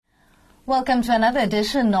Welcome to another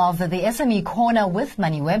edition of the SME Corner with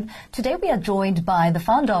MoneyWeb. Today we are joined by the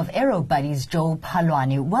founder of AeroBuddies, Joe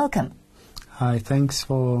Phalawane. Welcome. Hi, thanks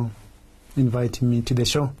for inviting me to the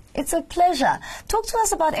show. It's a pleasure. Talk to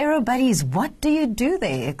us about AeroBuddies. What do you do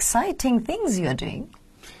there? Exciting things you're doing.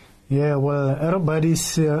 Yeah, well,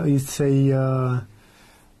 AeroBuddies is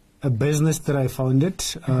a business that I founded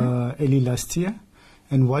early last year.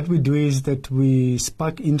 And what we do is that we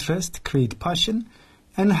spark interest, create passion,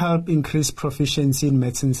 and help increase proficiency in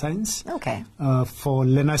maths and science for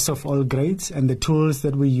learners of all grades. And the tools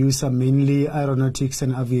that we use are mainly aeronautics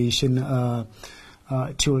and aviation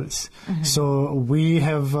tools. So we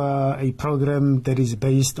have a program that is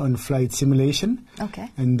based on flight simulation.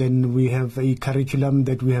 And then we have a curriculum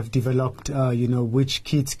that we have developed, which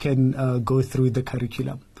kids can go through the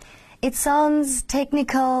curriculum. It sounds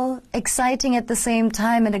technical, exciting at the same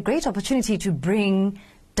time, and a great opportunity to bring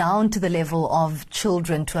down to the level of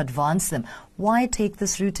children to advance them. Why take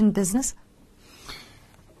this route in business?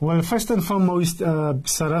 Well, first and foremost,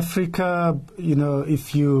 South Africa,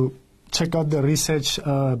 if you check out the research,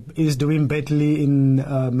 is doing badly in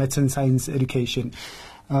maths and science education.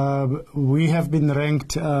 We have been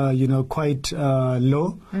ranked, quite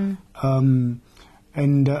low.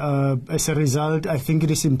 And as a result, I think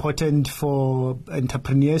it is important for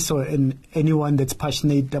entrepreneurs or anyone that's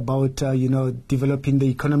passionate about, developing the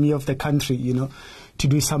economy of the country, to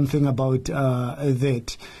do something about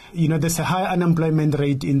that. There's a high unemployment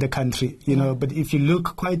rate in the country, but if you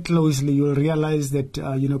look quite closely, you'll realize that,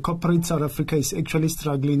 corporate South Africa is actually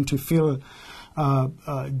struggling to fill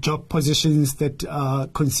job positions that are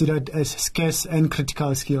considered as scarce and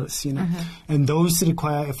critical skills, and those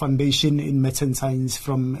require a foundation in maths and science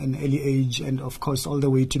from an early age, and of course all the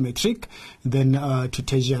way to matric, then to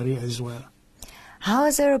tertiary as well. How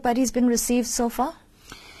has AeroBuddies been received so far?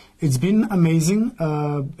 It's been amazing.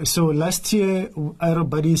 So last year,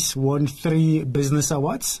 AeroBuddies won 3 business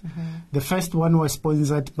awards. The first one was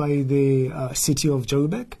sponsored by the city of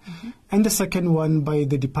Joburg, and the second one by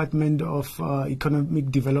the Department of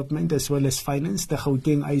Economic Development as well as Finance, the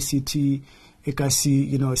Gauteng ICT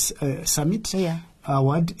Ekasi, Summit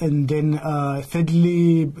Award. And then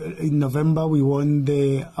thirdly, in November, we won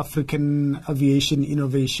the African Aviation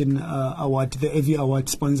Innovation Award, the AVI Award,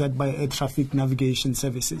 sponsored by Air Traffic Navigation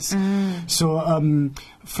Services. So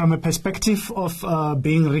from a perspective of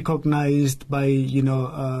being recognized by,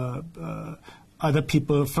 other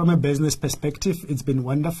people, from a business perspective, it's been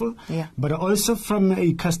wonderful. But also from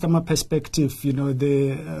a customer perspective,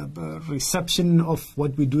 the reception of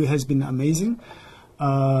what we do has been amazing.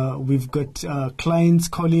 We've got clients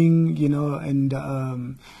calling,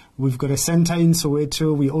 and we've got a center in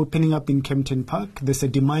Soweto. We're opening up in Kempton Park. There's a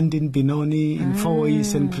demand in Benoni, in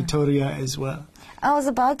Fourways and Pretoria as well. I was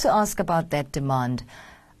about to ask about that demand.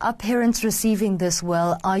 Are parents receiving this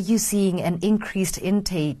well? Are you seeing an increased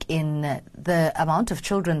intake in the amount of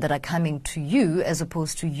children that are coming to you as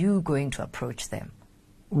opposed to you going to approach them?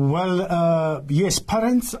 Well, yes,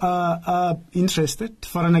 parents are interested.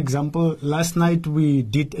 For an example, last night we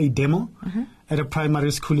did a demo at a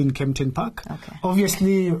primary school in Kempton Park.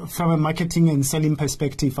 Obviously, from a marketing and selling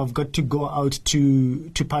perspective, I've got to go out to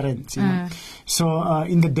parents. So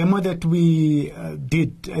in the demo that we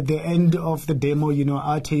did, at the end of the demo,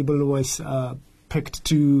 our table was packed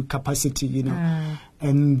to capacity,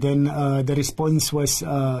 and then the response was,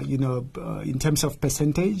 in terms of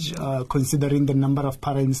percentage, considering the number of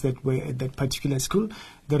parents that were at that particular school,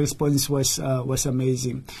 the response was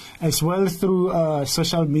amazing. As well, through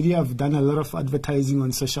social media, I've done a lot of advertising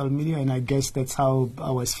on social media, and I guess that's how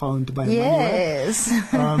I was found by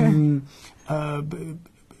MoneyWeb.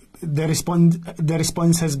 The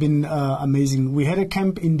response has been amazing. We had a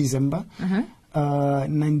camp in December.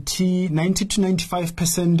 90 to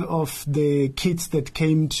 95% of the kids that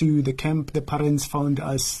came to the camp, the parents found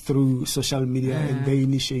us through social media, and they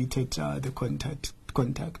initiated the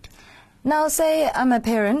contact. Now, say I'm a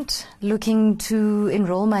parent looking to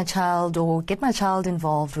enroll my child or get my child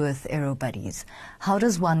involved with AeroBuddies. How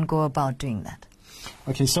does one go about doing that?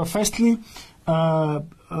 Okay, so firstly,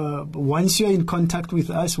 once you're in contact with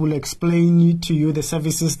us, we'll explain to you the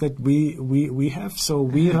services that we have. So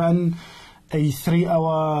we run a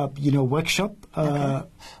 3-hour, workshop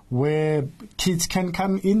where kids can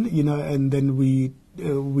come in, and then we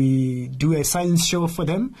do a science show for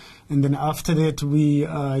them, and then after that we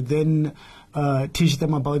then teach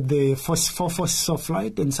them about the four forces of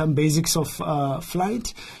flight and some basics of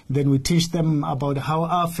flight. Then we teach them about how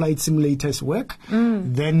our flight simulators work.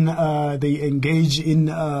 Then they engage in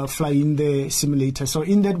flying the simulator. So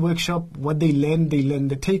in that workshop, what they learn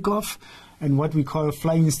the takeoff and what we call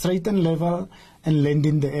flying straight and level, and land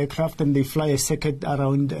in the aircraft, and they fly a circuit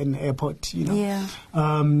around an airport, you know. Yeah.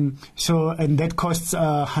 And that costs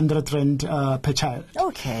 100 rand per child.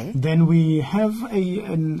 Okay. Then we have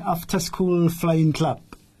an after-school flying club,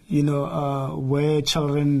 you know, where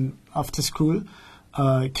children after school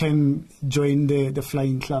can join the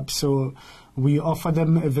flying club. So we offer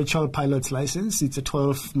them a virtual pilot's license. It's a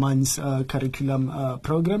 12 months curriculum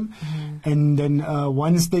program. And then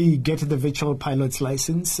once they get the virtual pilot's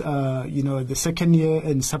license, you know, the second year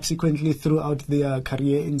and subsequently throughout their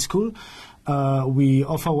career in school, we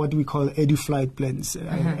offer what we call EduFlight plans.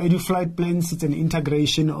 EduFlight plans is an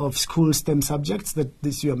integration of school STEM subjects, that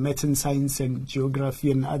is your maths and science and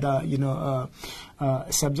geography and other, you know,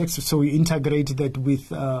 subjects. So we integrate that with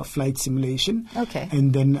flight simulation. Okay.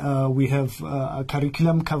 And then we have a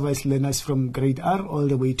curriculum covers learners from grade R all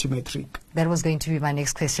the way to matric. That was going to be my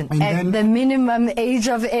next question. And And the minimum age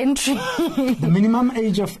of entry? The minimum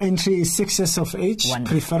age of entry is 6 years of age,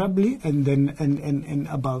 Wonderful. preferably, and then and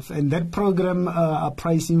above. And that program, our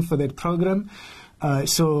pricing for that program,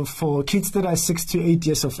 so for kids that are 6 to 8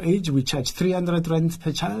 years of age, we charge 300 rand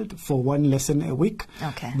per child for one lesson a week.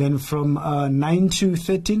 Okay. Then from 9 to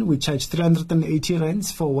 13, we charge 380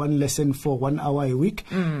 rands for one lesson for 1 hour a week.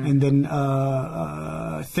 And then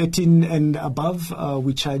 13 and above,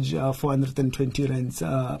 we charge 420 rands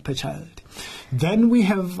per child. Then we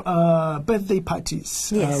have birthday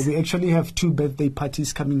parties. Yes. We actually have 2 birthday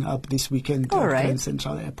parties coming up this weekend All at right. Grand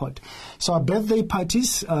Central Airport. So our birthday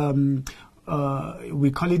parties,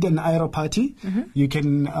 we call it an Aero party. You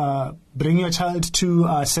can bring your child to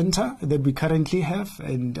our center that we currently have,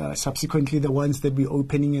 and subsequently the ones that we're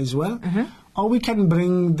opening as well. Or we can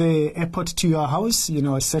bring the airport to your house, you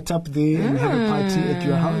know, set up there and have a party at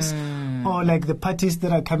your house. Or like the parties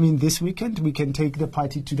that are coming this weekend, we can take the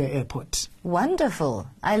party to the airport. Wonderful.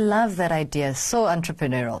 I love that idea. So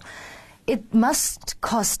entrepreneurial. It must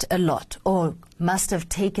cost a lot, or must have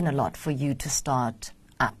taken a lot for you to start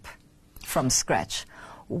up from scratch.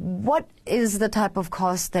 What is the type of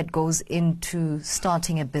cost that goes into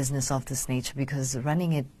starting a business of this nature? Because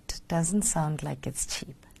running it doesn't sound like it's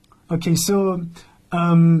cheap. Okay, so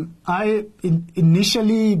I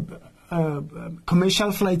initially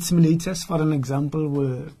commercial flight simulators, for an example,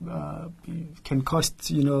 will can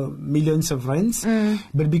cost, you know, millions of rands.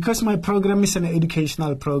 But because my program is an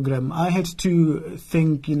educational program, I had to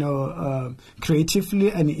think, you know,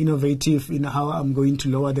 creatively and innovative in how I'm going to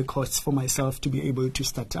lower the costs for myself to be able to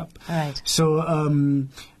start up. Right. So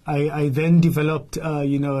I then developed,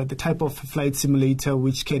 you know, the type of flight simulator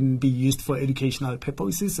which can be used for educational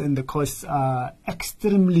purposes, and the costs are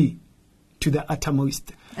extremely to the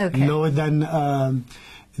uttermost, lower than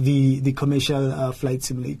the commercial flight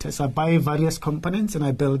simulators. I buy various components and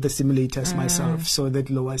I build the simulators myself, so that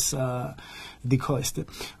lowers the cost.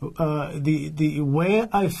 The where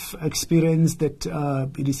I've experienced that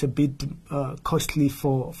it is a bit costly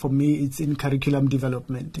for me, it's in curriculum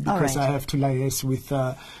development, because I have to liaise with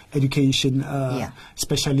education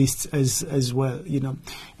specialists as well, you know.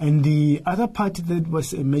 And the other part that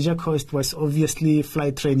was a major cost was obviously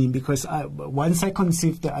flight training, because once I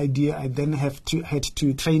conceived the idea, I then had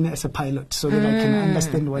to train as a pilot so that I can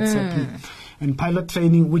understand what's happening. And pilot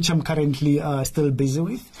training, which I'm currently still busy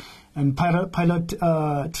with. And pilot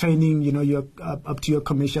training, you know, you're up to your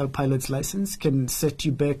commercial pilot's license, can set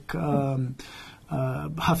you back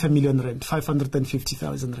 500,000 rand,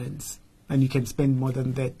 550,000 rands. And you can spend more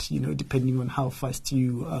than that, you know, depending on how fast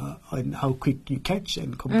you and how quick you catch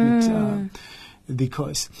and complete the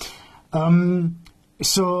course.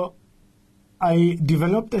 So I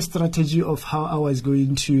developed a strategy of how I was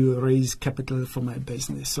going to raise capital for my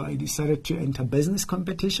business. So I decided to enter business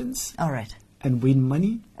competitions. All right. And win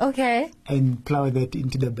money. Okay. And plow that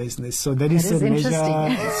into the business. So that is a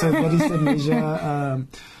interesting. measure.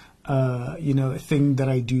 You know, thing that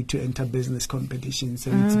I do to enter business competitions,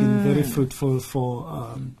 and it's been very fruitful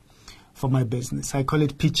for my business. I call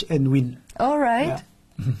it pitch and win. All right.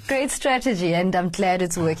 Yeah. Great strategy, and I'm glad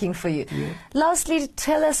it's working for you. Yeah. Lastly,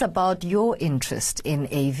 tell us about your interest in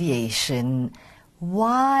aviation.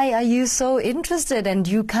 Why are you so interested? And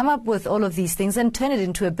you come up with all of these things and turn it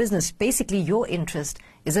into a business. Basically, your interest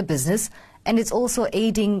is a business, and it's also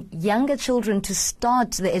aiding younger children to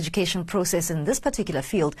start the education process in this particular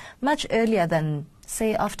field much earlier than,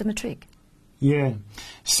 say, after matric. Yeah.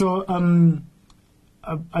 So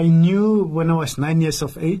I knew when I was 9 years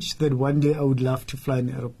of age that one day I would love to fly an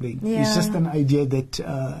aeroplane. Yeah. It's just an idea that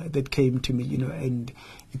that came to me, you know, and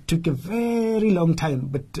it took a very long time.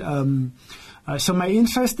 But so my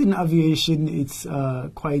interest in aviation, it's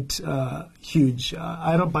quite huge.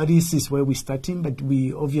 AeroBuddies is where we're starting, but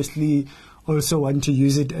we obviously also want to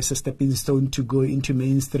use it as a stepping stone to go into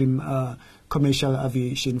mainstream commercial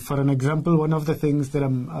aviation. For an example, one of the things that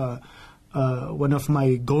one of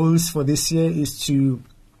my goals for this year is to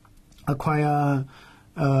acquire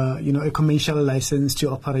a commercial license to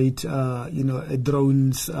operate, a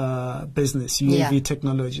drones business, UAV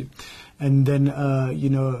technology. And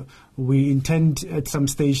then, we intend at some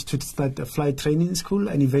stage to start a flight training school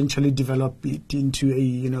and eventually develop it into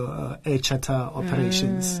air charter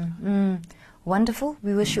operations. Wonderful.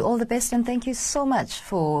 We wish you all the best, and thank you so much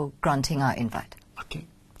for granting our invite. Okay.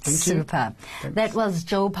 Thank you. Super. That was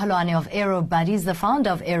Joe Phalawane of AeroBuddies, the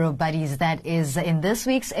founder of AeroBuddies. That is in this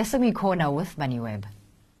week's SME Corner with MoneyWeb.